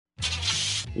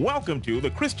Welcome to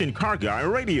the Christian Car Guy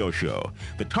Radio Show,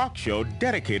 the talk show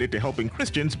dedicated to helping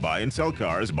Christians buy and sell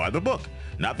cars by the book.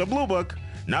 Not the blue book,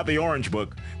 not the orange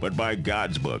book, but by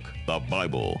God's book, the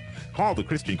Bible. Call the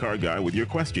Christian Car Guy with your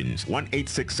questions,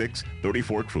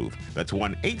 1-866-34-TRUTH. That's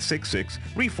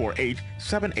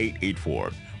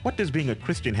 1-866-348-7884. What does being a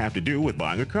Christian have to do with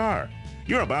buying a car?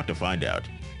 You're about to find out.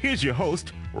 Here's your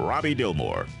host, Robbie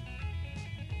Dilmore.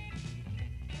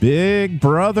 Big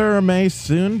Brother may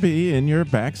soon be in your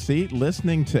backseat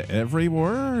listening to every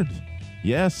word.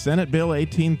 Yes, Senate Bill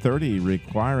 1830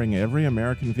 requiring every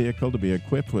American vehicle to be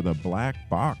equipped with a black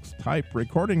box type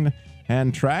recording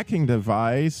and tracking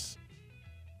device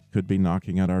could be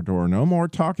knocking at our door. No more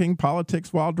talking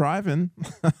politics while driving.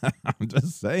 I'm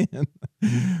just saying.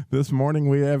 This morning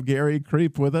we have Gary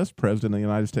Creep with us, president of the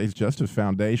United States Justice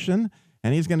Foundation,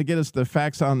 and he's going to get us the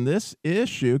facts on this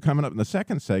issue coming up in the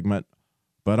second segment.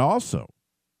 But also,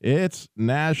 it's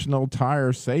National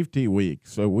Tire Safety Week.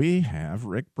 So we have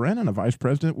Rick Brennan, a vice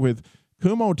president with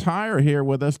Kumho Tire, here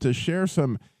with us to share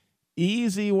some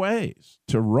easy ways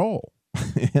to roll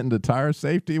into tire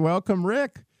safety. Welcome,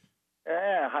 Rick.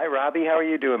 Hi, Robbie. How are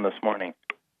you doing this morning?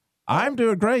 I'm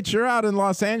doing great. You're out in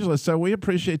Los Angeles, so we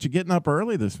appreciate you getting up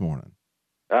early this morning.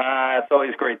 It's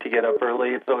always great to get up early.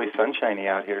 It's always sunshiny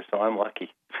out here, so I'm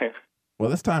lucky. Well,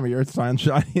 this time of year, it's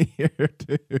sunshiny here,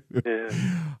 too.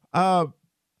 Yeah.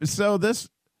 So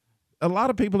a lot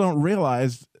of people don't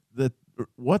realize that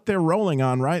what they're rolling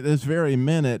on right this very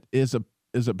minute is a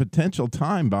potential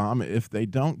time bomb if they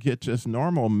don't get just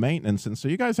normal maintenance. And so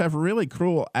you guys have a really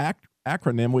cool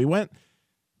acronym. We went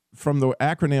from the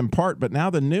acronym part, but now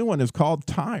the new one is called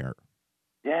TIRE.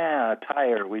 Yeah,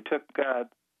 TIRE. We took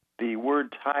the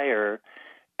word tire,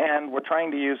 and we're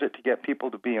trying to use it to get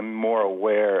people to be more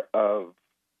aware of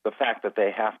the fact that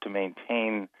they have to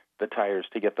maintain the tires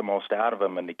to get the most out of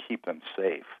them and to keep them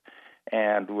safe.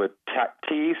 And with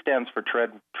T stands for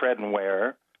tread and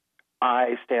wear,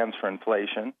 I stands for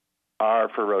inflation, R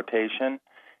for rotation,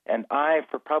 and I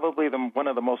for probably one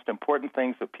of the most important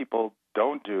things that people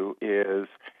don't do is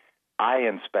eye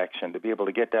inspection, to be able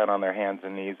to get down on their hands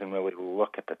and knees and really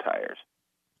look at the tires.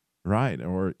 Right,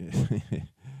 or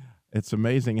it's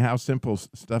amazing how simple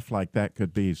stuff like that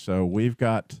could be. So we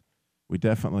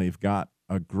definitely have got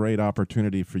a great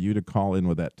opportunity for you to call in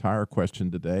with that tire question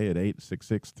today at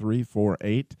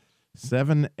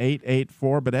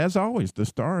 866-348-7884. But as always, the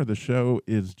star of the show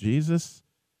is Jesus,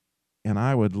 and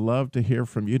I would love to hear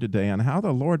from you today on how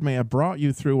the Lord may have brought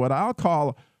you through what I'll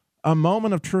call a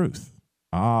moment of truth.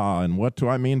 And what do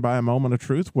I mean by a moment of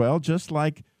truth? Well, just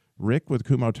like Rick with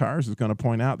Kumho Tires is going to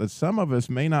point out, that some of us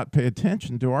may not pay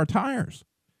attention to our tires.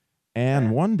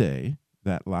 And one day,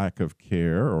 that lack of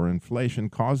care or inflation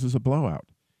causes a blowout.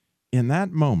 In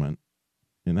that moment,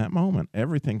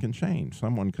 everything can change.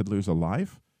 Someone could lose a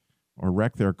life or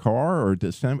wreck their car or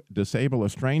disable a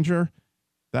stranger.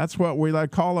 That's what we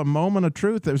call a moment of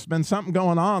truth. There's been something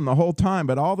going on the whole time,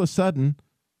 but all of a sudden,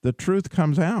 the truth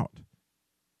comes out.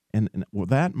 And with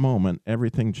that moment,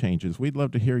 everything changes. We'd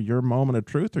love to hear your moment of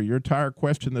truth or your tire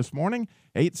question this morning,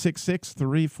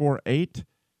 866-348-7884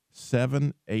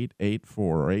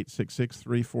 or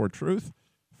 866-34-TRUTH.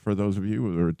 For those of you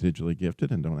who are digitally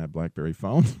gifted and don't have BlackBerry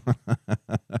phones.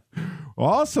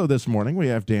 Also this morning, we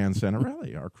have Dan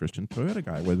Santarelli, our Christian Toyota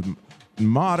guy with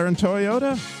Modern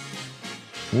Toyota.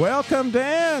 Welcome,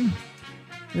 Dan.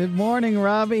 Good morning,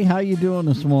 Robbie. How you doing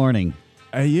this morning?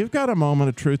 You've got a moment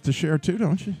of truth to share too,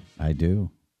 don't you? I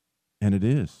do. And it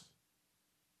is.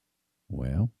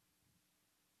 Well,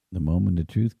 the moment of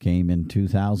truth came in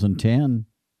 2010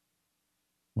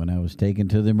 when I was taken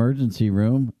to the emergency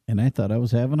room and I thought I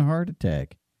was having a heart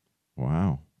attack.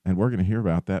 Wow. And we're going to hear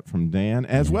about that from Dan,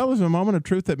 as well as a moment of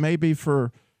truth that may be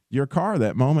for your car.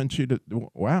 That moment it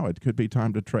could be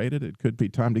time to trade it. It could be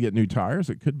time to get new tires.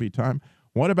 It could be time.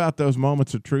 What about those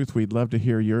moments of truth? We'd love to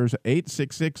hear yours.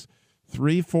 866-348-7884,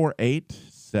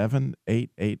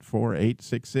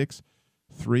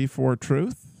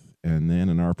 866-34-TRUTH. And then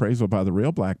in our Appraisal by the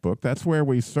Real Black Book, that's where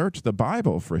we search the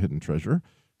Bible for hidden treasure,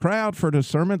 cry out for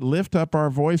discernment, lift up our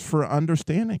voice for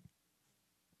understanding.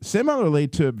 Similarly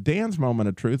to Dan's moment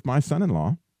of truth, my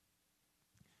son-in-law,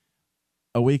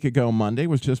 a week ago Monday,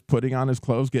 was just putting on his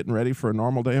clothes, getting ready for a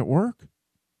normal day at work.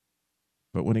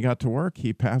 But when he got to work,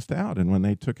 he passed out. And when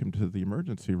they took him to the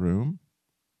emergency room,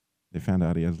 they found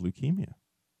out he has leukemia.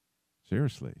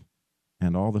 Seriously.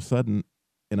 And all of a sudden,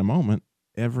 in a moment,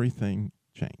 everything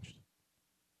changed.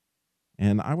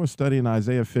 And I was studying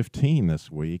Isaiah 15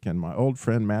 this week, and my old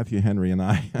friend Matthew Henry and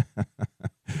I,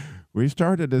 we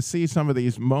started to see some of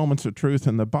these moments of truth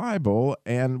in the Bible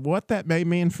and what that may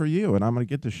mean for you. And I'm going to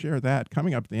get to share that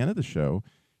coming up at the end of the show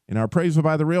In our Appraisal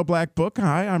by the Real Black Book,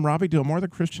 hi, I'm Robbie Dilmore, the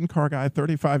Christian car guy,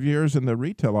 35 years in the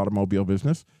retail automobile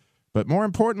business, but more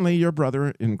importantly, your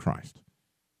brother in Christ.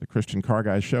 The Christian Car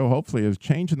Guy Show hopefully is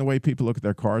changing the way people look at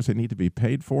their cars. They need to be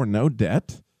paid for, no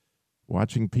debt.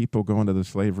 Watching people go into the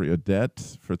slavery of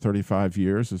debt for 35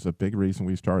 years is a big reason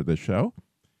we started this show.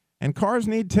 And cars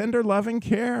need tender, loving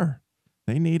care.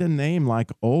 They need a name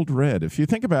like Old Red. If you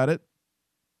think about it,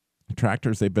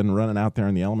 tractors, they've been running out there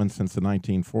in the elements since the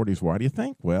 1940s. Why do you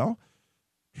think? Well,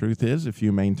 truth is, if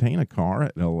you maintain a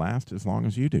car, it'll last as long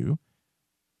as you do.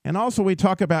 And also, we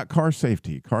talk about car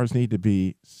safety. Cars need to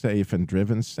be safe and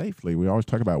driven safely. We always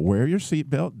talk about wear your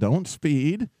seatbelt, don't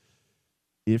speed.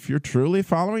 If you're truly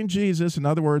following Jesus, in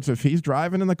other words, if he's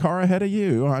driving in the car ahead of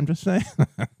you, I'm just saying,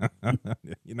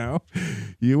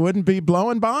 you wouldn't be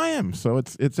blowing by him. So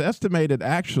it's estimated,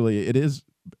 actually, it is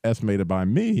estimated by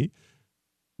me,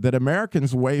 that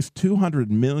Americans waste 200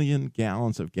 million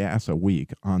gallons of gas a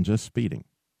week on just speeding.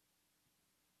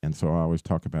 And so I always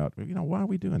talk about, why are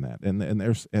we doing that? And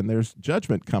there's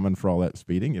judgment coming for all that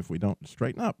speeding if we don't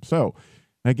straighten up. So,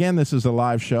 again, this is a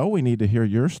live show. We need to hear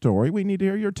your story. We need to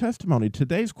hear your testimony.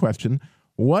 Today's question,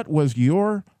 what was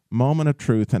your moment of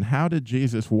truth, and how did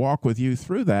Jesus walk with you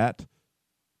through that?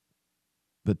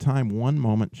 The time one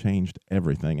moment changed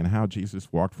everything, and how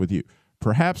Jesus walked with you.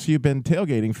 Perhaps you've been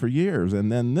tailgating for years,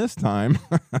 and then this time,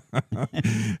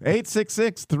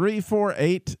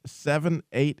 866-348-7884,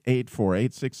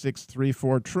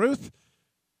 866-34-TRUTH.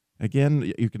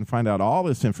 Again, you can find out all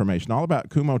this information, all about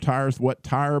Kumho tires, what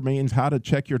tire means, how to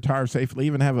check your tire safely,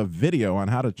 even have a video on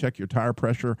how to check your tire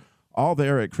pressure, all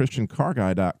there at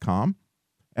ChristianCarGuy.com,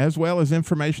 as well as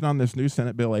information on this new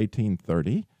Senate Bill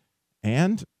 1830.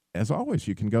 And as always,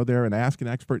 you can go there and ask an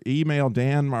expert. Email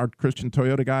Dan, our Christian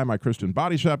Toyota guy, my Christian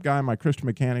Body Shop guy, my Christian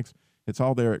Mechanics. It's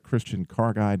all there at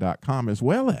ChristianCarGuy.com, as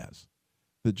well as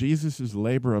the Jesus'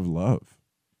 Labor of Love,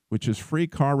 which is free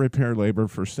car repair labor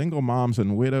for single moms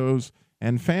and widows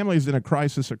and families in a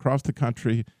crisis across the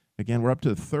country. Again, we're up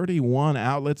to 31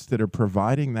 outlets that are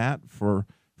providing that for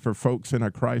folks in a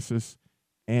crisis.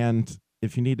 And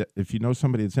if you know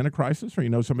somebody that's in a crisis, or you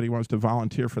know somebody who wants to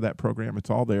volunteer for that program, it's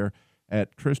all there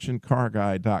at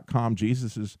ChristianCarGuy.com,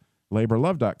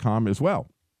 Jesus'LaborLove.com as well.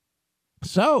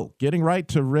 So, getting right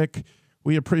to Rick,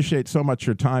 we appreciate so much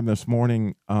your time this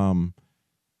morning.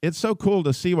 It's so cool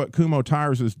to see what Kumho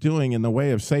Tires is doing in the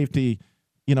way of safety,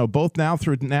 both now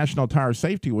through National Tire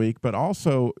Safety Week, but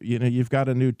also, you've got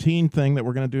a new teen thing that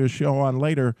we're going to do a show on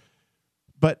later.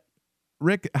 But,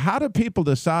 Rick, how do people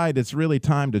decide it's really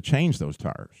time to change those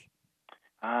tires?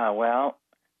 Well,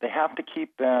 they have to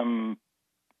keep them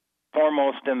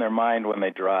foremost in their mind when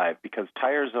they drive, because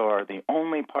tires are the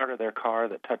only part of their car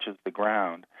that touches the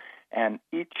ground. And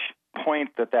each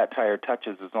point that tire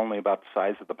touches is only about the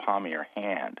size of the palm of your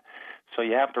hand. So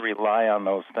you have to rely on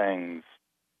those things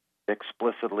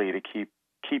explicitly to keep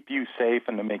you safe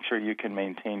and to make sure you can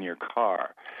maintain your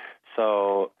car.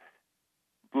 So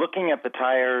looking at the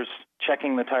tires,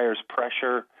 checking the tires'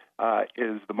 pressure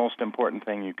is the most important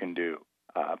thing you can do.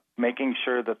 Making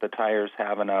sure that the tires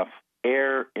have enough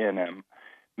air in them.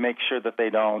 Make sure that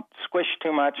they don't squish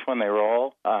too much when they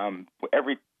roll.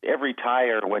 Every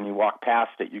tire, when you walk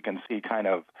past it, you can see kind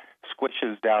of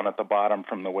squishes down at the bottom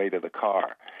from the weight of the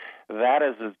car. That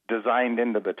is designed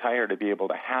into the tire to be able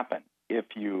to happen.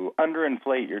 If you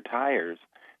underinflate your tires,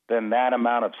 then that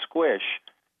amount of squish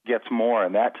gets more,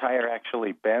 and that tire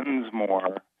actually bends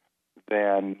more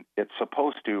than it's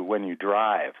supposed to when you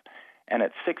drive. And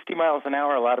at 60 miles an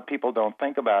hour, a lot of people don't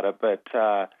think about it, but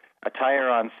a tire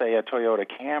on, say, a Toyota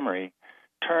Camry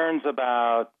turns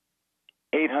about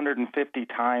 850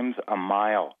 times a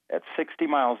mile. At 60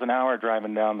 miles an hour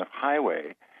driving down the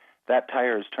highway, that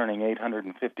tire is turning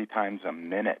 850 times a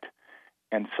minute.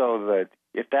 And so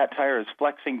if that tire is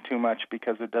flexing too much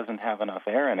because it doesn't have enough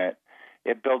air in it,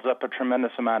 it builds up a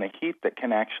tremendous amount of heat that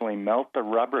can actually melt the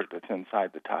rubber that's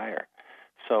inside the tire.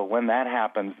 So when that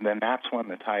happens, then that's when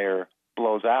the tire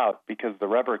blows out, because the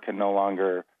rubber can no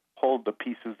longer hold the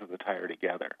pieces of the tire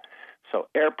together. So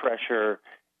air pressure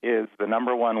is the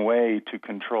number one way to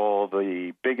control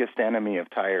the biggest enemy of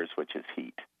tires, which is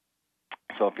heat.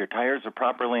 So if your tires are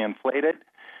properly inflated,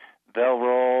 they'll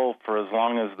roll for as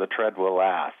long as the tread will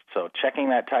last. So checking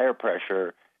that tire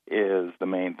pressure is the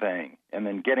main thing. And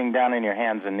then getting down on your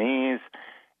hands and knees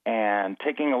and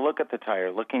taking a look at the tire,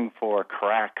 looking for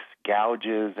cracks,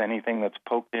 gouges, anything that's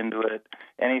poked into it,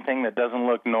 anything that doesn't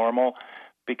look normal,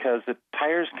 because the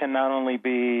tires can not only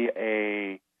be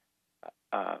a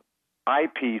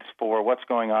eyepiece for what's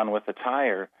going on with the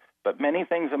tire, but many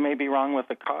things that may be wrong with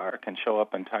the car can show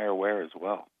up in tire wear as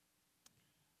well.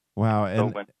 Wow,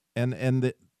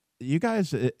 you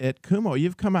guys at Kumho,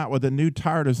 you've come out with a new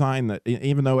tire design that,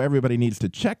 even though everybody needs to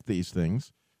check these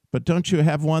things, but don't you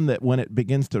have one that when it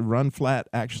begins to run flat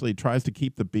actually tries to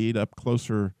keep the bead up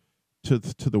closer to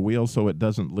the wheel so it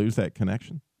doesn't lose that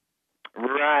connection?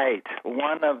 Right.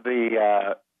 One of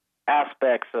the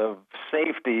aspects of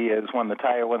safety is when the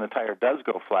tire does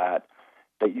go flat,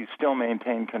 that you still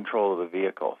maintain control of the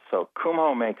vehicle. So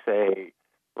Kumho makes a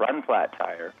run flat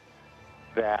tire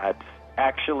that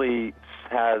actually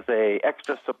has a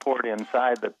extra support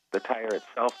inside the tire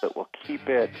itself that will keep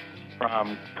it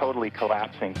from totally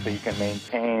collapsing, so you can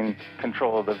maintain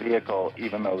control of the vehicle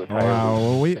even though the tire. Wow,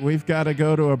 well, we've got to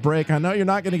go to a break. I know you're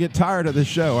not going to get tired of the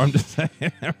show. I'm just saying.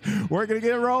 We're going to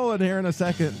get rolling here in a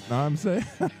second. No, I'm saying.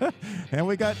 And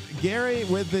we got Gary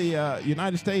with the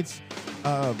United States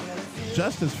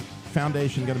Justice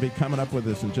Foundation going to be coming up with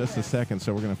us in just a second,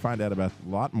 so we're going to find out about a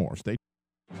lot more. Stay tuned.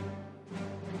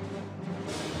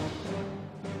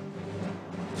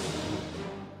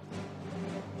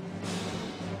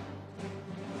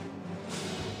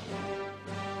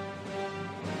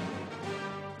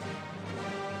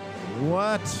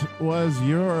 What was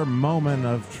your moment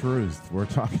of truth we're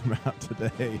talking about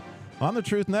today on the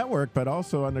Truth Network, but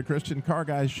also on the Christian Car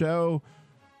Guys show?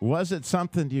 Was it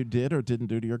something you did or didn't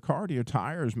do to your car, to your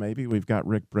tires maybe? We've got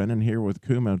Rick Brennan here with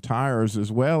Kumho Tires,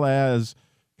 as well as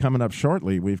coming up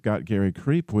shortly, we've got Gary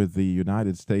Creep with the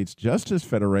United States Justice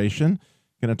Federation.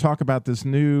 Going to talk about this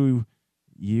new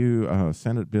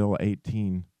Senate Bill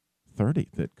 1830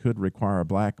 that could require a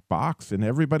black box in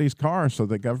everybody's car so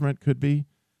the government could be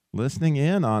listening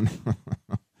in on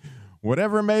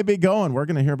whatever may be going. We're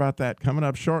going to hear about that coming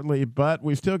up shortly, but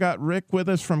we still got Rick with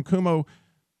us from Kumho.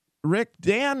 Rick,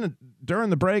 Dan, during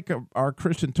the break, our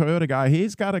Christian Toyota guy,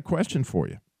 he's got a question for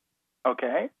you.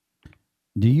 Okay.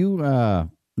 Do you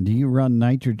run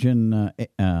nitrogen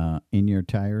in your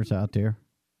tires out there?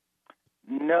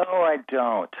 No, I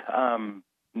don't.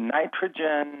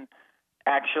 Nitrogen,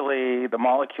 actually, the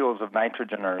molecules of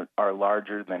nitrogen are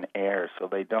larger than air, so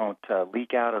they don't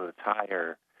leak out of the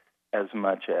tire as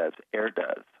much as air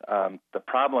does. The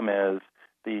problem is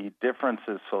the difference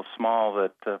is so small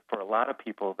that for a lot of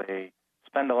people, they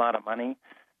spend a lot of money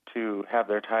to have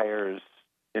their tires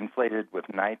inflated with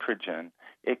nitrogen.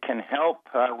 It can help.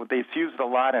 They've used a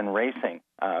lot in racing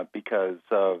because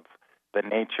of the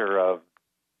nature of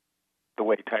the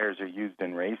way tires are used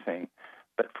in racing.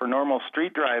 But for normal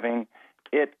street driving,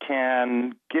 it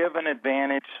can give an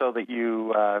advantage so that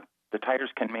the tires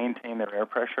can maintain their air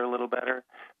pressure a little better.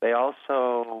 It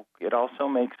also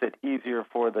makes it easier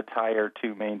for the tire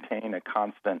to maintain a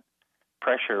constant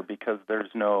pressure because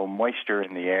there's no moisture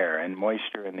in the air, and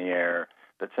moisture in the air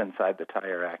that's inside the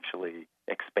tire actually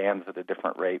expands at a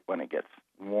different rate when it gets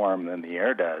warm than the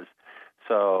air does.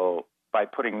 So by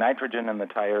putting nitrogen in the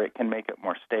tire, it can make it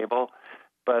more stable,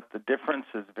 but the difference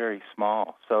is very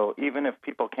small. So even if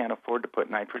people can't afford to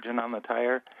put nitrogen on the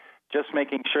tire, just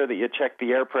making sure that you check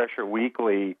the air pressure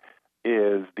weekly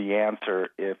is the answer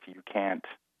if you can't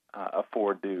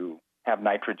afford to have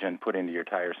nitrogen put into your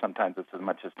tire. Sometimes it's as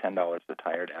much as $10 a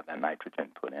tire to have that nitrogen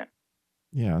put in.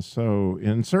 Yeah, so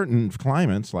in certain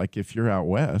climates, like if you're out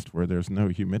west where there's no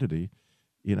humidity,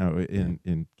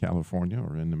 in California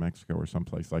or in New Mexico or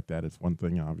someplace like that, it's one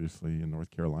thing, obviously, in North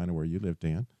Carolina where you live,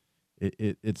 Dan.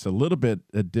 It's a little bit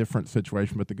a different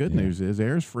situation, but the good news is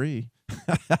air's free.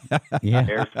 Yeah,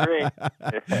 air's free.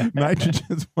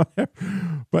 Nitrogen's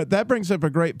whatever. But that brings up a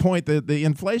great point. The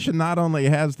inflation not only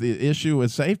has the issue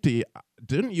with safety,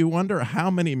 didn't you wonder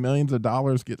how many millions of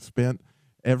dollars get spent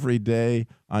every day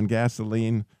on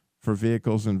gasoline for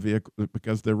vehicles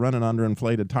because they're running under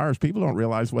inflated tires? People don't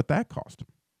realize what that cost them.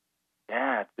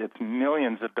 Yeah, it's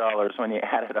millions of dollars when you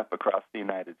add it up across the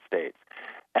United States.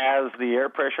 As the air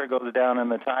pressure goes down in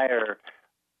the tire,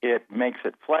 it makes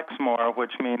it flex more,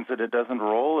 which means that it doesn't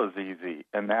roll as easy.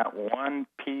 And that one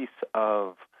piece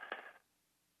of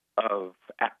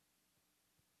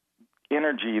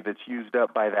energy that's used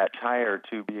up by that tire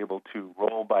to be able to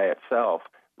roll by itself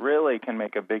really can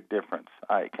make a big difference.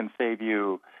 It can save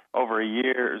you, over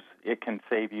years, it can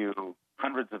save you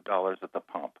hundreds of dollars at the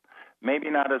pump. Maybe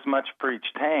not as much per each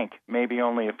tank, maybe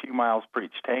only a few miles per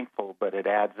each tank full, but it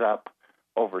adds up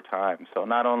over time. So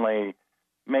not only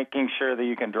making sure that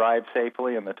you can drive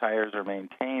safely and the tires are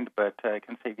maintained, but it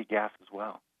can save you gas as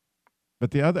well.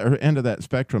 But the other end of that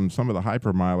spectrum, some of the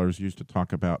hypermilers used to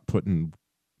talk about putting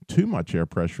too much air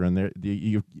pressure in there.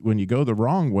 When you go the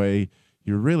wrong way,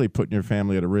 you're really putting your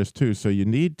family at a risk too. So you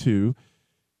need to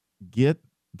get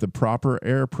the proper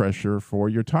air pressure for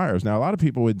your tires. Now, a lot of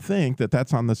people would think that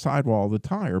that's on the sidewall of the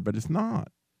tire, but it's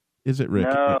not. Is it, Rick?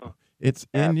 No. It's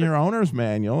in your owner's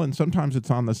manual, and sometimes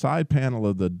it's on the side panel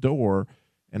of the door.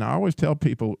 And I always tell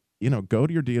people, go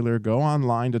to your dealer, go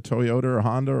online to Toyota or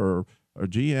Honda or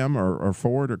GM or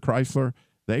Ford or Chrysler.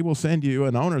 They will send you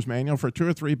an owner's manual for $2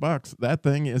 or $3. That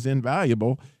thing is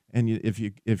invaluable. And if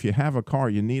you have a car,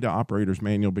 you need an operator's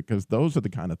manual, because those are the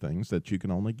kind of things that you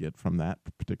can only get from that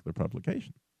particular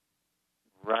publication.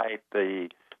 Right. The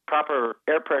proper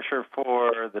air pressure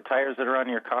for the tires that are on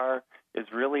your car is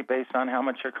really based on how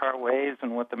much your car weighs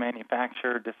and what the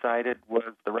manufacturer decided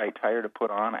was the right tire to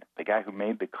put on it. The guy who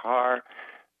made the car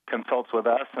consults with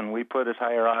us, and we put a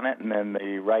tire on it, and then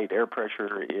the right air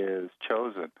pressure is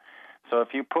chosen. So if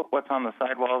you put what's on the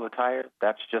sidewall of the tire,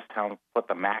 that's just what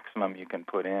the maximum you can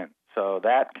put in. So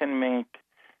that can make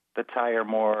the tire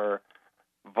more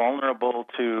vulnerable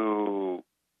to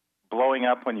blowing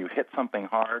up when you hit something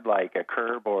hard like a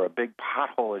curb or a big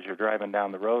pothole as you're driving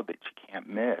down the road that you can't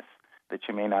miss, that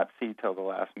you may not see till the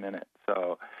last minute.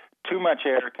 So too much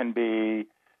air can be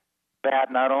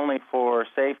bad not only for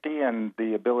safety and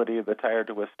the ability of the tire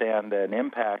to withstand an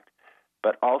impact,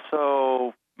 but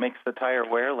also makes the tire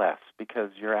wear less, because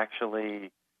you're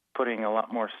actually putting a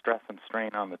lot more stress and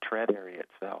strain on the tread area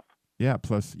itself. Yeah,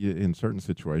 plus in certain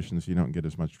situations, you don't get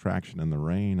as much traction in the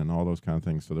rain and all those kind of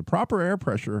things. So the proper air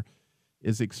pressure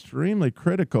is extremely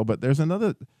critical. But there's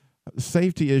another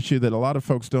safety issue that a lot of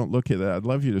folks don't look at that I'd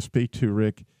love you to speak to,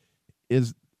 Rick,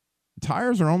 is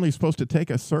tires are only supposed to take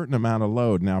a certain amount of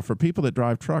load. Now, for people that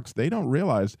drive trucks, they don't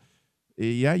realize,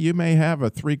 yeah, you may have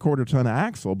a 3/4 ton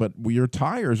axle, but your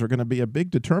tires are going to be a big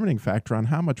determining factor on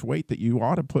how much weight that you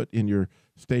ought to put in your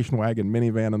station wagon,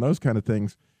 minivan, and those kind of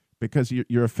things, because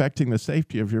you're affecting the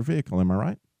safety of your vehicle. Am I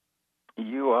right?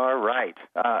 You are right,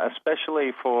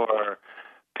 especially for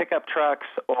pickup trucks,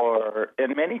 or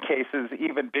in many cases,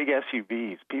 even big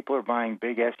SUVs. People are buying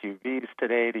big SUVs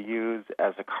today to use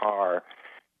as a car,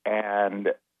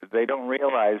 and they don't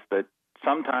realize that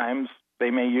sometimes they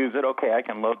may use it, okay, I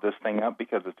can load this thing up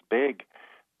because it's big,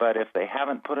 but if they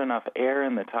haven't put enough air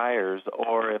in the tires,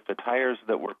 or if the tires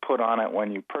that were put on it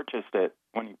when you purchased new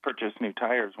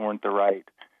tires weren't the right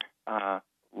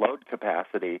load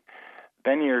capacity,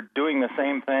 then you're doing the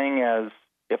same thing as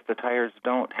if the tires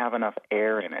don't have enough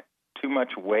air in it. Too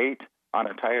much weight on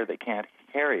a tire that can't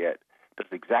carry it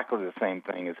does exactly the same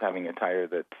thing as having a tire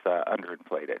that's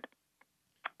underinflated.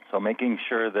 So making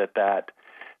sure that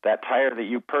tire that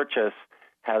you purchase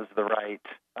has the right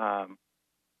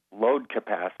load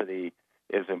capacity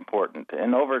is important.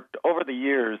 And over the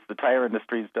years, the tire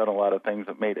industry's done a lot of things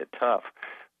that made it tough.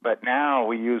 But now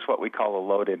we use what we call a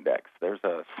load index. There's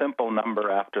a simple number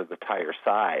after the tire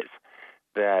size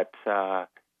that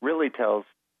really tells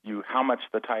you how much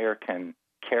the tire can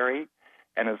carry.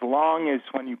 And as long as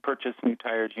when you purchase new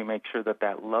tires, you make sure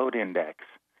that load index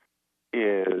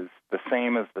is the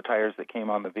same as the tires that came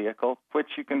on the vehicle,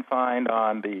 which you can find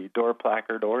on the door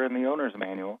placard or in the owner's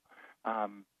manual,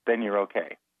 then you're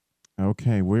okay.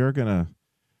 Okay, we're going to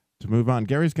move on.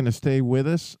 Gary's going to stay with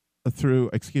us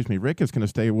Rick is going to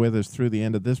stay with us through the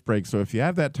end of this break. So if you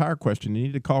have that tire question, you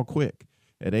need to call quick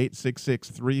at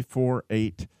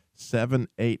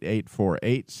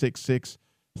 866-348-7884,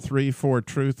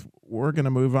 866-34-TRUTH. We're going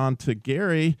to move on to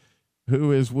Gary,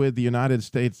 who is with the United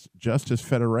States Justice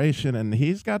Federation, and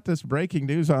he's got this breaking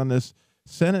news on this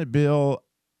Senate bill.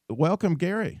 Welcome,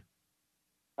 Gary.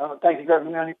 Thank you for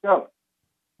having me on your show.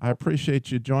 I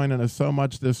appreciate you joining us so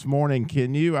much this morning.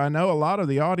 I know a lot of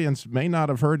the audience may not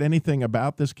have heard anything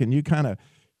about this. Can you kind of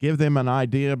give them an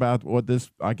idea about what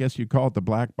this, I guess you call it the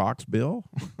black box bill?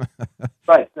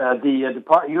 Right. The U.S.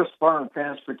 Department of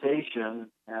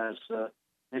Transportation has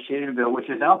initiated a bill which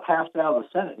is now passed out of the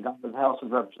Senate and gone to the House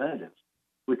of Representatives,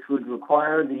 which would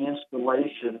require the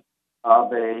installation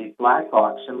of a black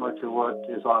box similar to what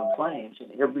is on planes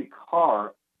in every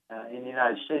car in the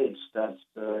United States that's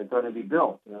going to be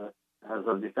built as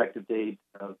of the effective date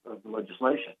of the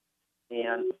legislation.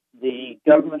 And the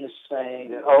government is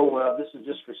saying that, this is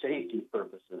just for safety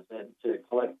purposes and to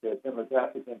collect the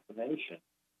demographic information.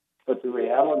 But the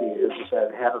reality is that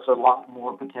it has a lot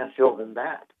more potential than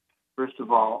that. First of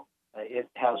all, it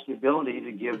has the ability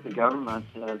to give the government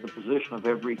the position of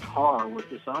every car with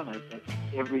this on it at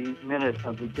every minute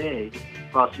of the day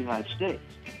across the United States.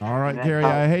 All right, Gary,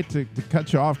 I hate to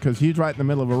cut you off because he's right in the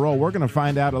middle of a roll. We're going to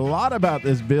find out a lot about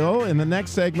this bill in the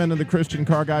next segment of the Christian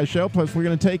Car Guy Show. Plus, we're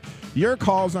going to take your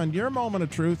calls on your moment of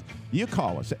truth. You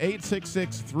call us,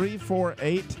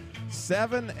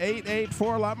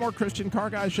 866-348-7884. A lot more Christian Car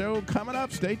Guy Show coming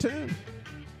up. Stay tuned.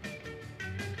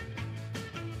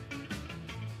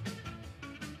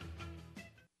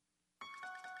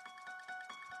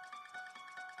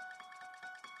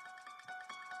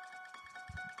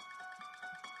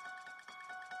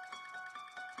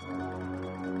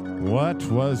 What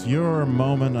was your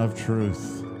moment of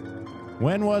truth?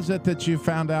 When was it that you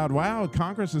found out, wow,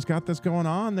 Congress has got this going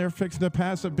on? They're fixing to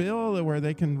pass a bill where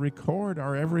they can record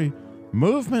our every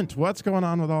movement. What's going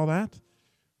on with all that?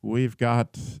 We've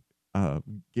got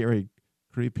Gary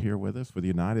Creep here with us with the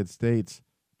United States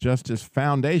Justice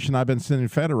Foundation. I've been saying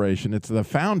Federation. It's the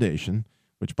Foundation,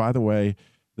 which, by the way,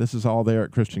 this is all there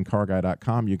at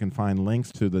ChristianCarGuy.com. You can find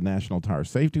links to the National Tire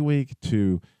Safety Week,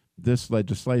 to this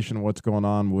legislation, what's going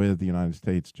on with the United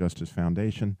States Justice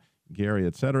Foundation, Gary,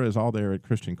 et cetera, is all there at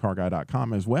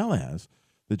ChristianCarGuy.com, as well as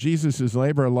the Jesus is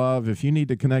Labor of Love. If you need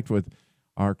to connect with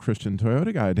our Christian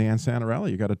Toyota guy, Dan Santarelli,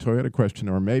 you got a Toyota question,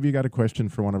 or maybe you got a question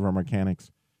for one of our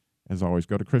mechanics, as always,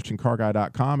 go to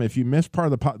ChristianCarGuy.com. If you missed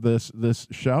part of this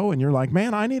show and you're like,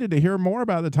 man, I needed to hear more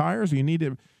about the tires,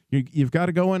 you've got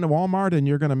to go into Walmart and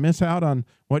you're going to miss out on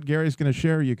what Gary's going to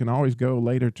share, you can always go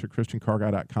later to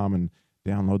ChristianCarGuy.com and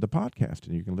download the podcast,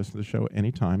 and you can listen to the show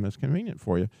anytime that's convenient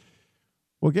for you.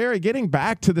 Well, Gary, getting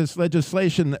back to this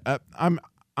legislation,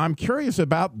 I'm curious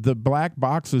about the black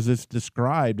boxes it's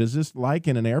described. Is this like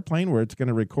in an airplane where it's going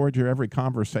to record your every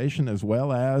conversation as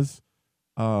well as,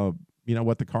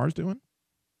 what the car's doing?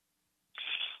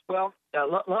 Well,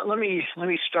 let me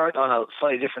start on a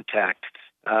slightly different tact.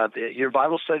 Your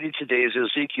Bible study today is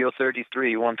Ezekiel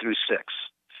 33, 1 through 6.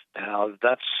 Now,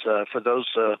 that's, for those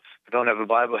who don't have a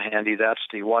Bible handy, that's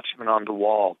the watchman on the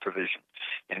wall provision.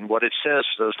 And what it says,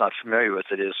 for those not familiar with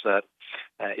it, is that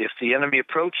if the enemy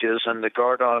approaches and the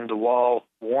guard on the wall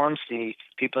warns the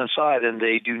people inside and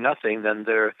they do nothing, then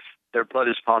their blood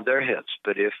is upon their heads.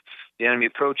 But if the enemy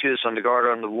approaches and the guard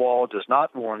on the wall does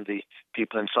not warn the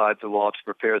people inside the wall to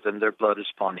prepare, then their blood is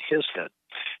upon his head.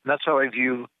 And that's how I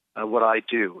view what I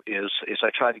do is I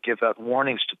try to give out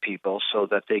warnings to people so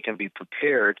that they can be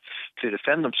prepared to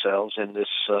defend themselves in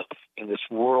this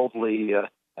worldly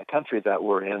country that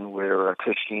we're in, where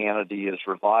Christianity is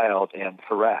reviled and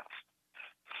harassed.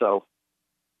 So,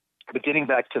 but getting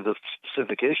back to the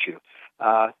specific issue,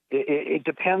 it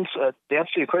depends. The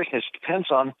answer to your question is it depends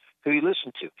on who you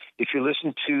listen to. If you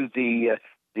listen to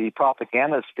the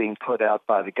propaganda that's being put out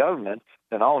by the government,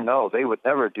 then, oh, no, they would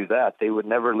never do that. They would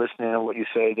never listen to what you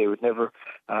say. They would never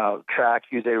track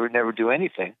you. They would never do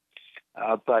anything.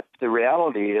 But the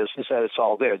reality is that it's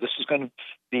all there. This is going to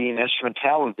be an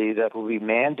instrumentality that will be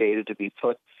mandated to be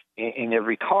put in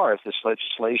every car if this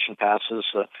legislation passes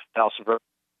the House of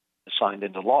Representatives, signed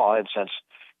into law. And since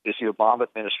it's the Obama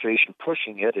administration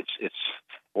pushing it, it's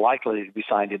likely to be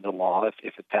signed into law if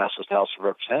it passes the House of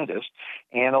Representatives.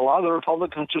 And a lot of the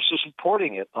Republicans are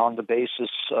supporting it on the basis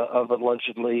of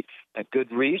allegedly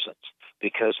good reasons,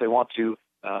 because they want to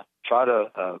try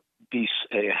to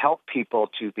help people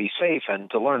to be safe and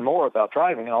to learn more about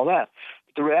driving and all that.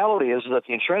 But the reality is that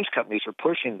the insurance companies are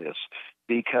pushing this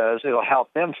because it'll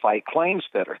help them fight claims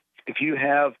better. If you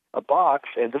have a box,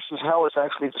 and this is how it's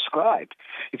actually described,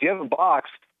 if you have a box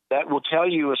that will tell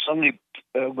you if somebody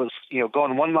was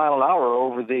going 1 mile an hour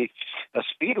over the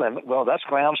speed limit, well, that's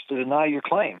grounds to deny your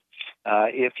claim.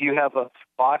 If you have a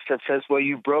box that says, well,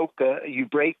 you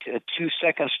braked 2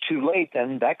 seconds too late,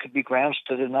 then that could be grounds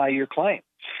to deny your claim.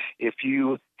 If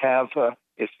you have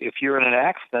if you're in an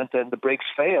accident and the brakes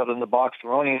failed and the box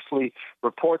erroneously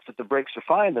reports that the brakes are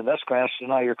fine, then that's grounds to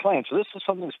deny your claim. So this is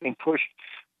something that's being pushed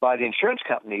by the insurance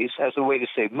companies as a way to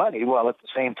save money, while at the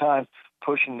same time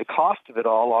pushing the cost of it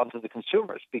all onto the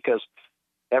consumers, because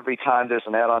every time there's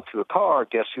an add-on to a car,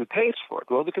 guess who pays for it?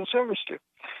 Well, the consumers do.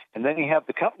 And then you have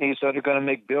the companies that are going to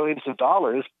make billions of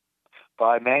dollars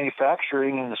by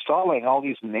manufacturing and installing all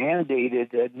these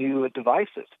mandated new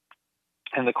devices.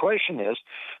 And the question is,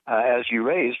 as you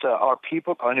raised, are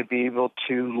people going to be able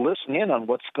to listen in on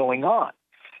what's going on?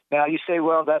 Now, you say,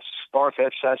 well, that's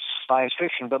far-fetched, that's science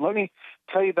fiction, but let me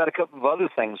tell you about a couple of other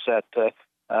things that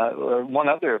one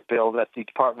other bill that the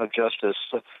Department of Justice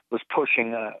was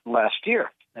pushing last year.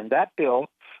 And that bill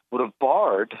would have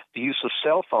barred the use of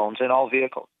cell phones in all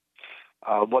vehicles.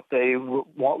 What they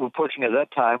were pushing at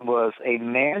that time was a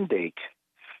mandate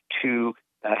to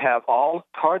have all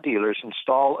car dealers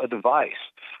install a device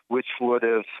which would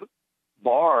have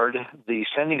barred the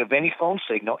sending of any phone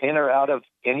signal in or out of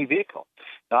any vehicle.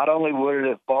 Not only would it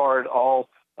have barred all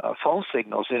phone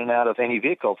signals in and out of any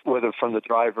vehicle, whether from the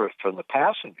driver or from the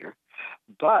passenger,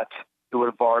 but it would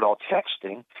have barred all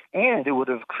texting, and it would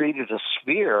have created a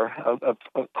sphere,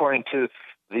 according to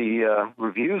the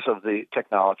reviews of the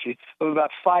technology, of about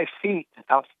 5 feet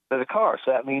out of the car.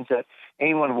 So that means that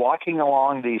anyone walking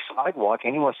along the sidewalk,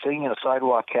 anyone sitting in a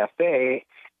sidewalk cafe,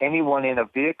 anyone in a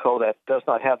vehicle that does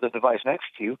not have the device next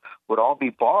to you would all be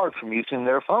barred from using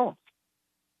their phone.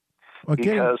 Well,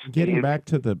 getting back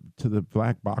to the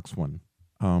black box one,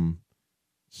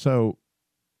 So,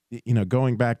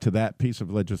 going back to that piece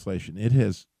of legislation, it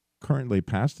has currently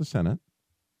passed the Senate.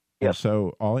 Yes. And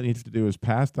so all it needs to do is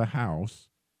pass the House.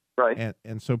 Right.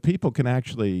 And so people can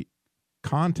actually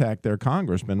contact their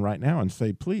congressman right now and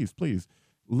say, please,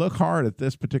 look hard at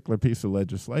this particular piece of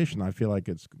legislation. I feel like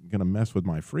it's going to mess with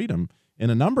my freedom in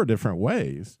a number of different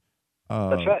ways.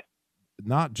 That's right.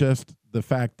 Not just the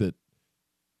fact that,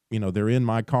 they're in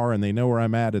my car and they know where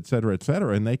I'm at, et cetera,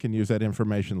 and they can use that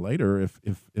information later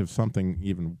if something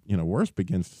even, worse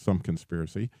begins, some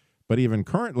conspiracy. But even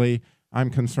currently, I'm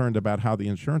concerned about how the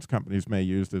insurance companies may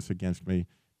use this against me.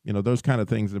 Those kind of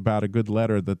things about a good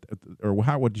letter or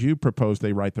how would you propose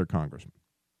they write their congressman?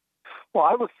 Well,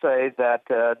 I would say that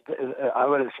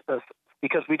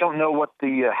because we don't know what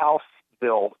the House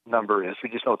bill number is. We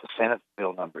just know what the Senate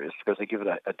bill number is because they give it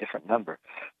a different number.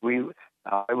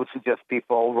 I would suggest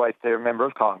people write their member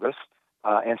of Congress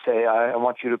and say, I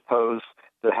want you to oppose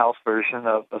the House version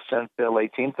of Senate Bill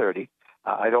 1830.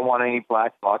 I don't want any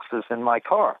black boxes in my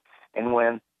car. And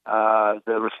when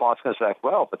the response comes back,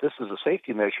 well, but this is a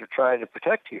safety measure trying to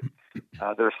protect you,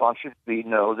 the response should be,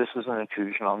 no, this is an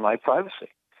intrusion on my privacy.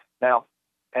 Now,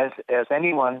 as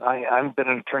anyone, I've been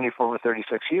an attorney for over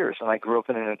 36 years, and I grew up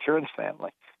in an insurance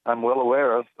family. I'm well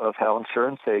aware of how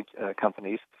insurance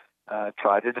companies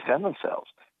try to defend themselves.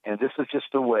 And this is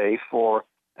just a way for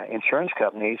insurance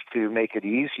companies to make it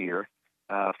easier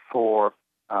to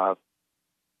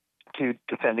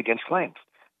defend against claims.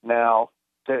 Now,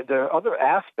 there are other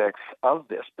aspects of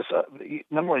this.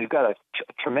 Number one, you've got a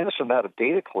tremendous amount of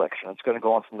data collection that's going to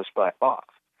go on from this black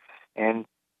box. And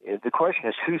the question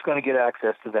is, who's going to get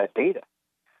access to that data?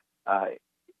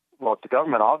 Well, the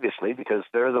government, obviously, because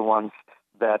they're the ones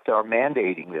that are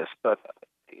mandating this. But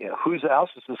whose else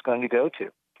is this going to go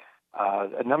to?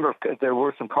 There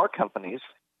were some car companies,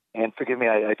 and forgive me,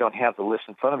 I don't have the list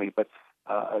in front of me, but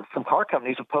some car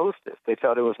companies opposed this. They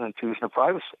thought it was an intrusion of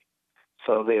privacy.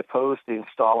 So they opposed the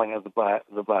installing of the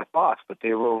black box, but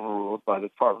they were overruled by the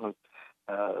Department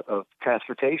of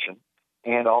Transportation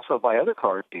and also by other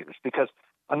car dealers. Because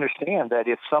understand that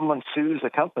if someone sues a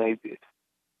company,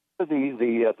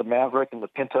 the Maverick and the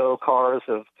Pinto cars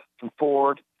from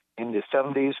Ford in the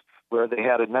 70s, where they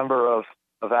had a number of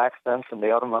accidents, and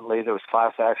ultimately there was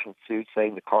class action suits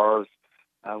saying the cars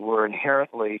were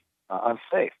inherently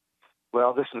unsafe.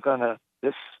 Well, this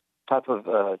type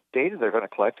of data they're going to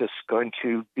collect is going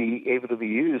to be able to be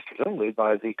used, presumably,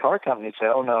 by the car company to say,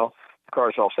 oh, no, the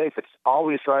car's all safe. It's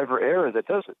always driver error that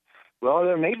does it. Well,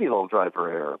 there may be a little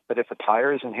driver error, but if a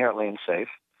tire is inherently unsafe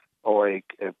or a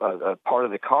part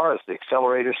of the car is the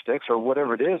accelerator sticks or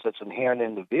whatever it is that's inherent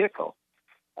in the vehicle,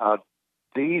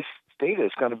 these data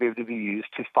is going to be able to be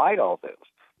used to fight all those,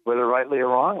 whether rightly or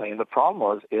wrongly. And the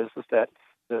problem is that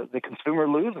the consumer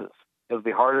loses. It'll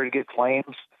be harder to get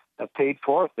claims paid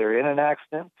for if they're in an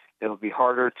accident. It'll be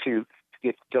harder to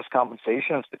get just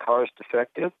compensation if the car is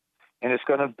defective. And it's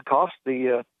going to cost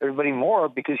everybody more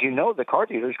because the car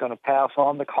dealer is going to pass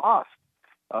on the cost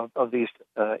of these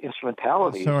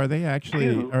instrumentalities. So are they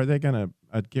going to,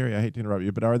 Gary, I hate to interrupt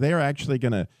you, but are they actually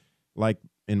going to, like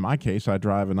in my case, I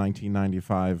drive a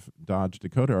 1995 Dodge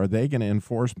Dakota, are they going to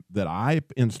enforce that I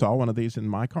install one of these in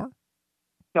my car?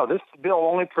 No, this bill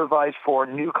only provides for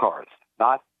new cars,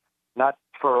 not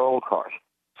for old cars.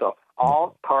 So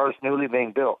all cars newly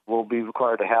being built will be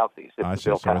required to have these. I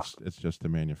see. So it's just the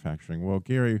manufacturing. Well,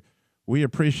 Gary, we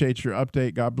appreciate your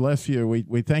update. God bless you.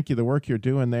 We thank you the work you're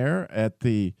doing there at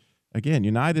the, again,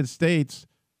 United States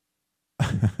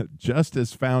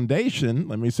Justice Foundation.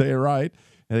 Let me say it right.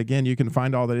 And again, you can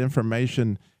find all that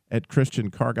information at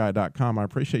ChristianCarGuy.com. I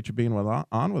appreciate you being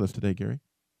on with us today, Gary.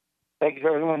 Thank you for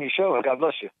everyone on your show, and God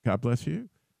bless you. God bless you.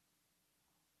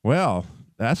 Well,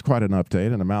 that's quite an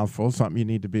update and a mouthful, something you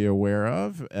need to be aware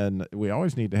of. And we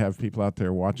always need to have people out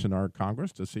there watching our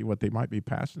Congress to see what they might be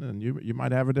passing. And you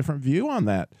might have a different view on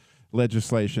that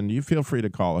legislation. You feel free to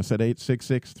call us at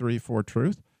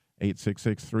 866-34-TRUTH,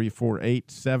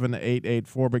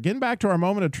 866-348-7884. But getting back to our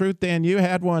moment of truth, Dan, you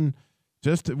had one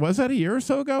was that a year or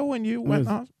so ago when you went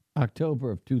on?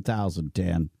 October of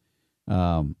 2010.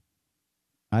 I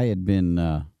had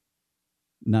been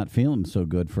not feeling so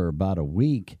good for about a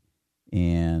week.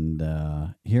 And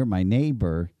here my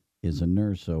neighbor is a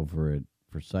nurse over at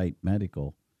Forsyth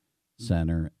Medical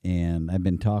Center, and I've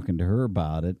been talking to her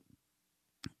about it.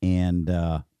 And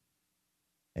at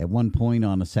one point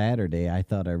on a Saturday, I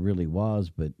thought I really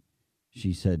was, but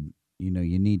she said,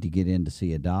 you need to get in to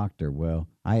see a doctor. Well,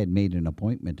 I had made an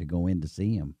appointment to go in to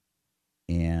see him.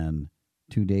 And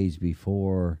 2 days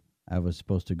before I was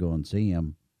supposed to go and see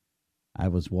him, I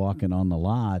was walking on the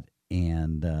lot,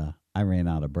 and I ran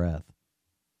out of breath.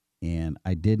 And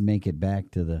I did make it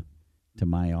back to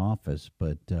my office,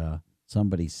 but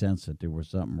somebody sensed that there was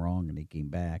something wrong, and he came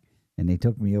back. And they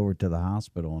took me over to the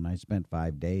hospital, and I spent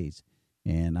 5 days.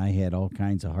 And I had all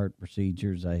kinds of heart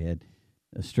procedures. I had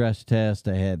a stress test.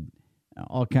 I had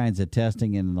all kinds of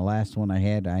testing. And the last one I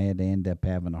had to end up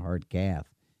having a heart cath.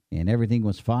 And everything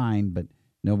was fine, but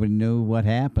nobody knew what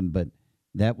happened. But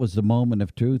that was the moment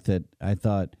of truth that I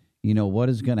thought, what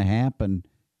is going to happen,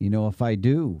 if I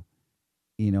do,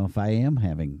 if I am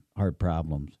having heart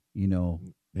problems, Yeah,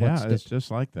 it's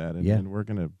just like that. And we're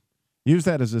going to use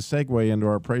that as a segue into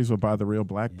our Appraisal by the Real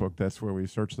Black Book. That's where we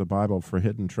search the Bible for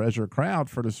hidden treasure. Crowd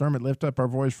for discernment, lift up our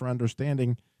voice for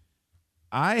understanding.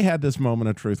 I had this moment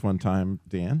of truth one time,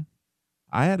 Dan.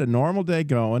 I had a normal day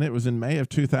going. It was in May of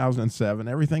 2007.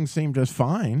 Everything seemed just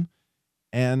fine.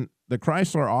 And the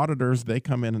Chrysler auditors, they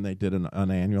come in and they did an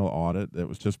annual audit. That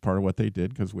was just part of what they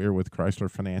did because we were with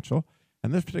Chrysler Financial.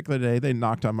 And this particular day, they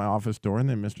knocked on my office door, and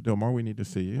then, Mr. Dillmore, we need to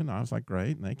see you. And I was like,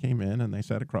 great. And they came in, and they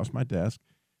sat across my desk.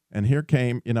 And here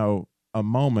came, a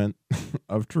moment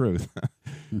of truth.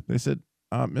 They said,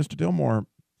 Mr. Dillmore,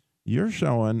 you're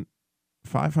showing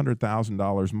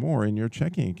 $500,000 more in your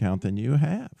checking account than you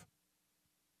have.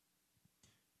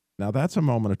 Now, that's a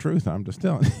moment of truth, I'm just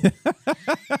telling you.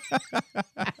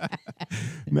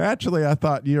 Naturally, I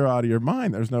thought, you're out of your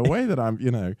mind. There's no way that I'm,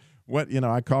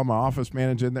 I call my office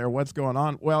manager in there, what's going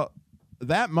on? Well,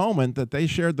 that moment that they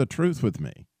shared the truth with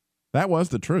me, that was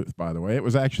the truth, by the way. It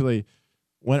was actually,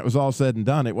 when it was all said and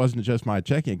done, it wasn't just my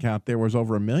checking account. There was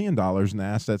over $1 million in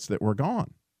assets that were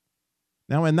gone.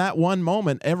 Now, in that one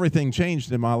moment, everything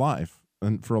changed in my life,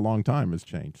 and for a long time has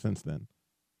changed since then.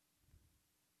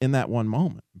 In that one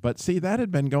moment. But see, that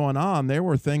had been going on. There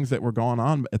were things that were going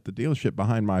on at the dealership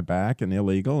behind my back and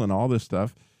illegal and all this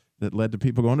stuff that led to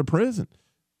people going to prison.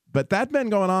 But that'd been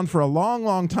going on for a long,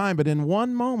 long time. But in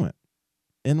one moment,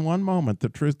 the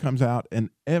truth comes out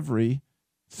and every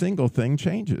single thing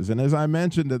changes. And as I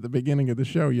mentioned at the beginning of the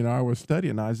show, I was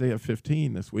studying Isaiah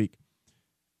 15 this week.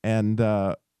 And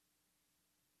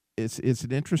it's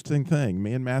an interesting thing.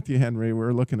 Me and Matthew Henry, we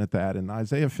were looking at that. In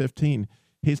Isaiah 15,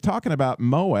 he's talking about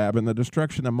Moab and the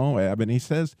destruction of Moab, and he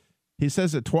says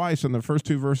it twice in the first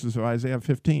two verses of Isaiah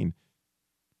 15.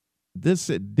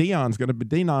 Dinon's going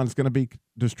to be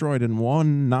destroyed in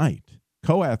one night.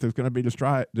 Kohath is going to be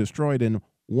destroyed in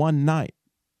one night.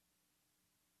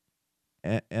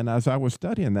 And as I was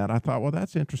studying that, I thought, well,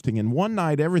 that's interesting. In one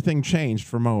night, everything changed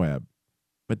for Moab.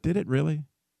 But did it really?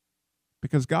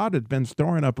 Because God had been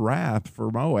storing up wrath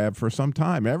for Moab for some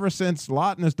time, ever since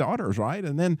Lot and his daughters, right?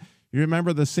 And then you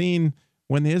remember the scene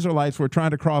when the Israelites were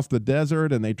trying to cross the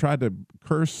desert and they tried to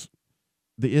curse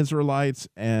the Israelites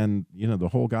and, the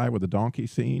whole guy with the donkey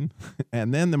scene.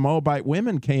 And then the Moabite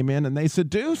women came in and they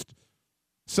seduced.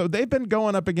 So they've been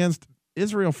going up against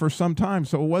Israel for some time.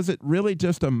 So was it really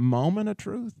just a moment of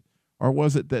truth? Or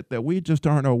was it that we just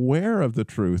aren't aware of the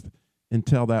truth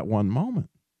until that one moment?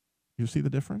 You see the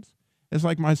difference? It's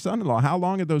like my son-in-law. How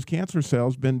long had those cancer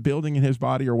cells been building in his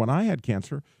body, or when I had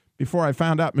cancer, before I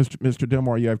found out, Mr.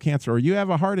 Dillmore, you have cancer, or you have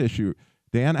a heart issue?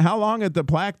 Dan, how long had the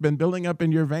plaque been building up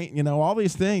in your vein? All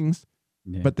these things.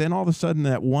 Yeah. But then all of a sudden,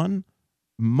 that one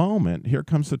moment, here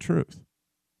comes the truth.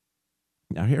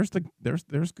 Now,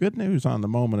 there's good news on the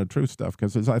moment of truth stuff,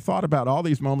 because as I thought about all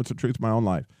these moments of truth in my own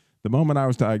life, the moment I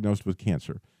was diagnosed with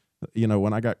cancer,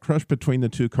 when I got crushed between the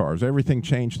two cars, everything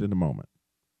changed in a moment.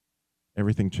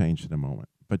 Everything changed in a moment.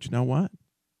 But you know what?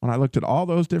 When I looked at all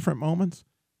those different moments,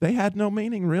 they had no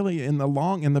meaning really in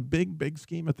the big, big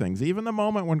scheme of things. Even the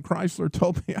moment when Chrysler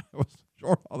told me I was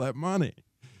short all that money.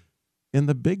 In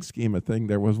the big scheme of things,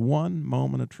 there was one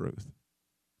moment of truth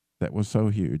that was so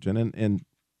huge. And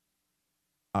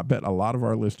I bet a lot of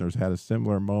our listeners had a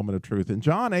similar moment of truth. In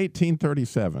John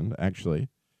 18:37, actually,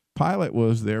 Pilate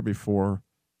was there before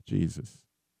Jesus.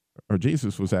 Or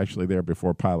Jesus was actually there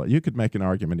before Pilate. You could make an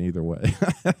argument either way.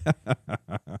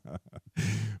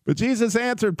 But Jesus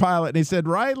answered Pilate, and he said,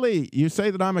 rightly, you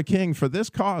say that I'm a king. For this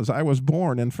cause I was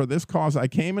born, and for this cause I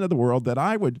came into the world, that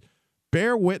I would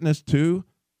bear witness to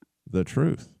the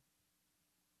truth.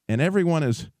 And everyone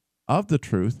is of the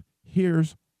truth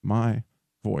hears my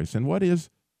voice. And what is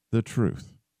the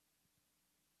truth?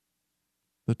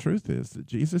 The truth is that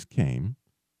Jesus came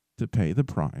to pay the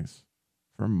price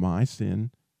for my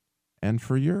sin and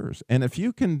for yours. And if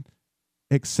you can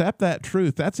accept that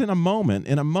truth, that's in a moment.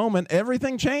 In a moment,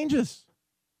 everything changes,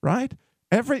 right?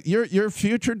 Your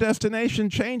future destination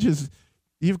changes.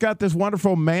 You've got this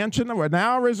wonderful mansion. We're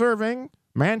now reserving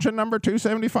mansion number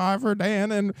 275 for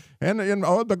Dan and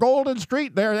the Golden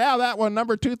Street there. Yeah, that one,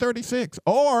 number 236.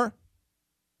 Or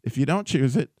if you don't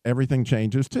choose it, everything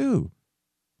changes too.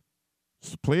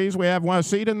 Please, we have one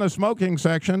seat in the smoking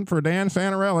section for Dan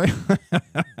Santarelli.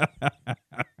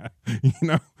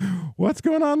 What's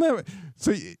going on there?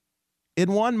 So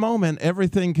in one moment,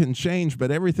 everything can change,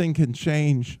 but everything can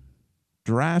change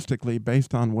drastically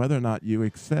based on whether or not you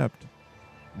accept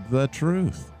the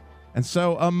truth. And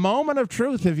so a moment of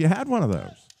truth, have you had one of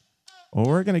those? Well,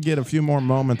 we're going to get a few more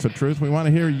moments of truth. We want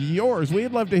to hear yours.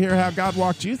 We'd love to hear how God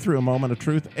walked you through a moment of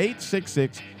truth.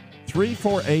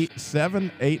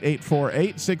 866-348-7884.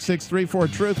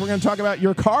 866-34-TRUTH. We're going to talk about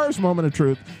your car's moment of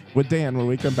truth with Dan when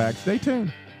we come back. Stay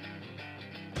tuned.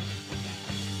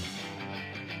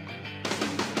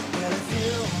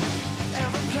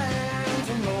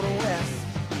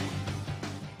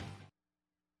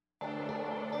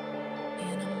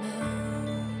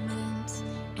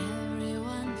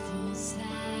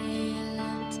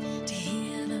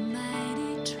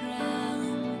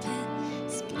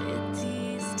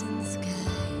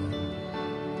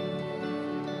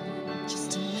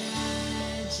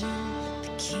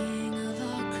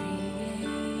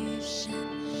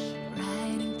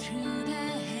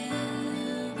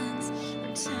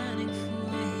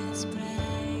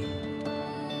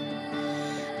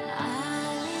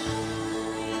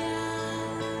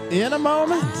 In a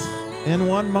moment, in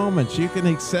one moment, you can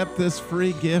accept this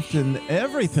free gift and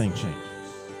everything changes.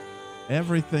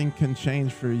 Everything can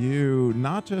change for you,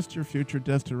 not just your future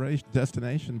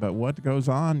destination, but what goes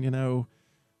on,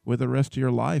 with the rest of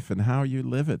your life and how you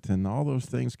live it. And all those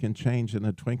things can change in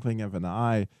a twinkling of an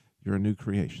eye. You're a new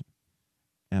creation.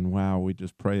 And wow, we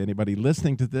just pray anybody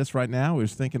listening to this right now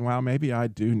is thinking, wow, maybe I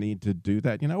do need to do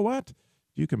that. You know what?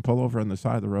 You can pull over on the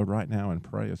side of the road right now and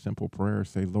pray a simple prayer.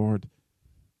 Say, Lord,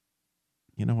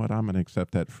 you know what? I'm going to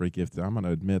accept that free gift. I'm going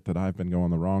to admit that I've been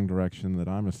going the wrong direction, that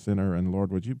I'm a sinner. And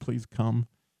Lord, would you please come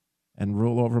and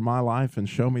rule over my life and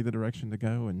show me the direction to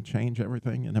go and change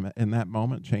everything in that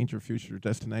moment, change your future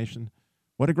destination.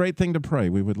 What a great thing to pray.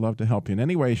 We would love to help you in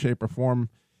any way, shape, or form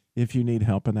if you need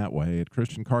help in that way at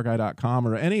ChristianCarGuy.com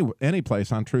or any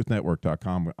place on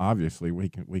TruthNetwork.com. Obviously, we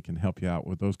can help you out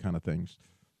with those kind of things.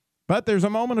 But there's a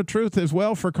moment of truth as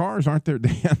well for cars, aren't there,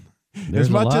 Dan? As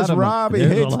much as Robbie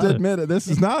hates to admit it, this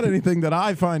is not anything that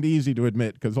I find easy to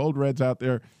admit because Old Red's out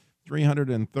there,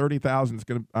 330,000 is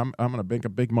going to. I'm going to make a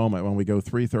big moment when we go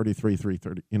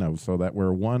 330, so that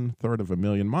we're 1/3 of a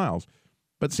million miles.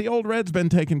 But see, Old Red's been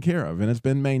taken care of and it's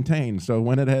been maintained. So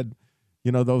when it had,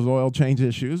 those oil change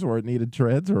issues or it needed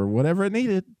treads or whatever it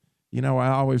needed, I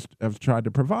always have tried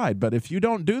to provide. But if you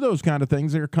don't do those kind of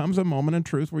things, there comes a moment in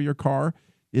truth where your car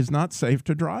is not safe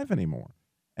to drive anymore.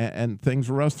 And things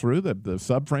rust through. The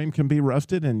subframe can be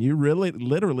rusted, and you really,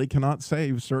 literally cannot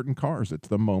save certain cars. It's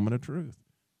the moment of truth.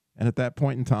 And at that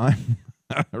point in time,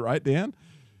 right, Dan?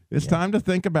 It's time to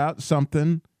think about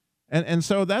something. And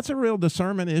so that's a real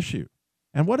discernment issue.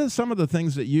 And what are some of the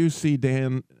things that you see,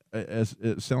 Dan, as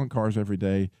selling cars every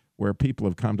day where people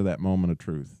have come to that moment of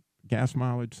truth? Gas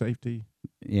mileage, safety?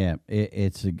 Yeah,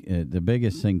 it's the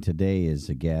biggest thing today is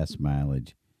the gas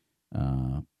mileage.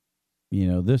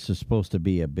 This is supposed to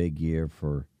be a big year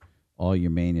for all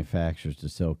your manufacturers to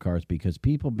sell cars because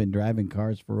people have been driving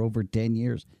cars for over 10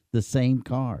 years, the same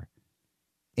car.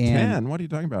 And 10? What are you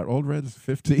talking about? Old Red's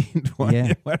 15, 20?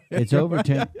 Yeah, it's over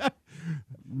 10.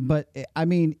 But,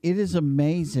 it is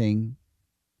amazing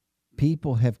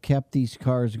people have kept these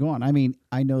cars going.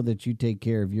 I know that you take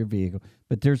care of your vehicle,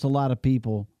 but there's a lot of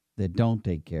people that don't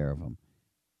take care of them.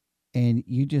 And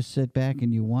you just sit back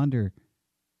and you wonder,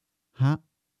 how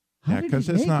because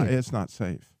it's not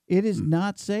safe. It is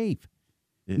not safe.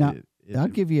 I'll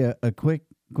give you a quick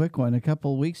one. A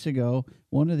couple of weeks ago,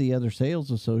 one of the other sales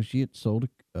associates sold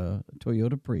a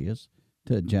Toyota Prius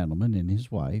to a gentleman and his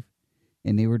wife,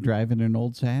 and they were driving an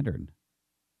old Saturn.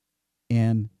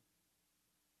 And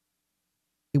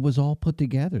it was all put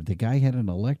together. The guy had an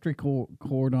electrical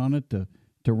cord on it to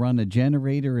run a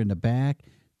generator in the back.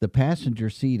 The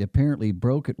passenger seat apparently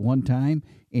broke at one time,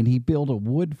 and he built a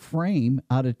wood frame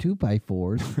out of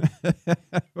 2x4s.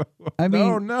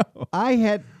 No.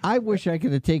 I wish I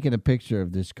could have taken a picture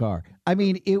of this car.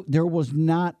 There was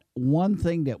not one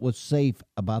thing that was safe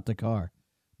about the car,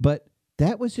 but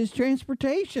that was his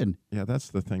transportation. Yeah,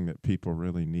 that's the thing that people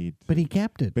really need. But he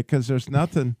kept it. Because there's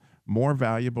nothing more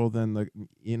valuable than the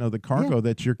cargo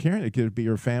that you're carrying. It could be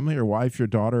your family, your wife, your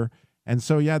daughter. And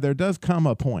so, there does come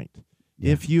a point.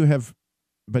 Yeah. If you have,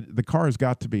 but the car has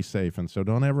got to be safe. And so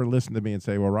don't ever listen to me and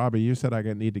say, well, Robbie, you said I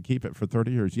need to keep it for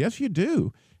 30 years. Yes, you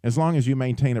do, as long as you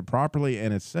maintain it properly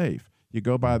and it's safe. You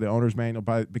go by the owner's manual,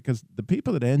 because the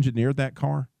people that engineered that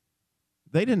car,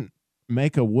 they didn't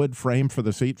make a wood frame for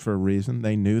the seat for a reason.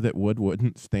 They knew that wood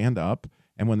wouldn't stand up.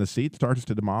 And when the seat starts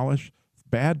to demolish,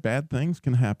 bad things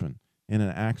can happen. in an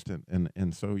accident.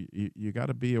 And so you got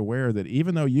to be aware that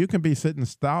even though you can be sitting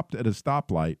stopped at a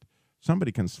stoplight,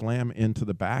 somebody can slam into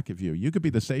the back of you. You could be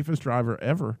the safest driver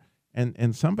ever,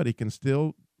 and somebody can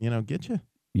still, get you.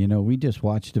 We just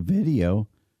watched a video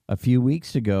a few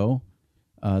weeks ago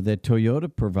that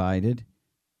Toyota provided.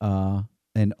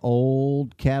 An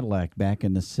old Cadillac back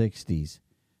in the 60s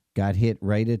got hit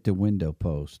right at the window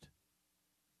post.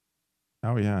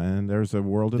 Oh, yeah, and there's a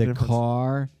world of difference. The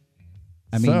car,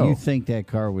 you think that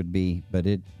car would be, but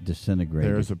it disintegrated.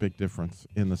 There's a big difference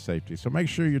in the safety. So make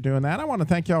sure you're doing that. I want to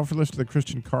thank y'all for listening to the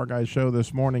Christian Car Guy Show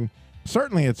this morning.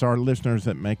 Certainly it's our listeners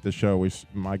that make the show.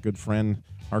 My good friend,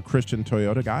 our Christian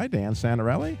Toyota guy, Dan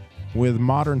Santarelli, with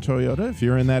Modern Toyota. If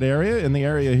you're in that area, in the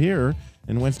area here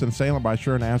in Winston-Salem,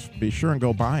 be sure and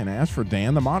go by and ask for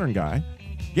Dan, the Modern Guy.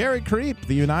 Gary Creep,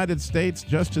 the United States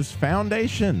Justice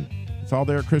Foundation. It's all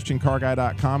there at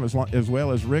ChristianCarGuy.com, as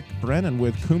well as Rick Brennan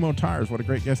with Kumo Tires. What a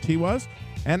great guest he was.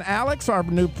 And Alex, our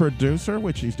new producer,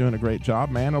 which he's doing a great job.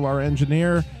 Mandel, our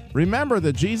engineer. Remember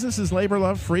that Jesus is Labor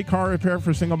Love, free car repair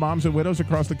for single moms and widows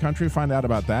across the country. Find out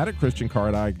about that at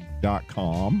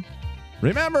ChristianCarGuy.com.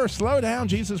 Remember, slow down.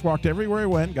 Jesus walked everywhere he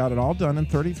went, got it all done in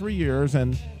 33 years.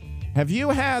 And have you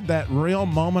had that real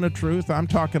moment of truth? I'm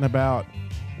talking about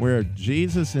where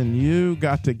Jesus and you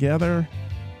got together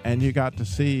and you got to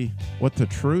see what the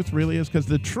truth really is, because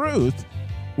the truth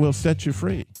will set you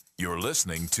free. You're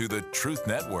listening to the Truth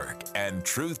Network and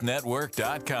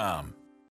TruthNetwork.com.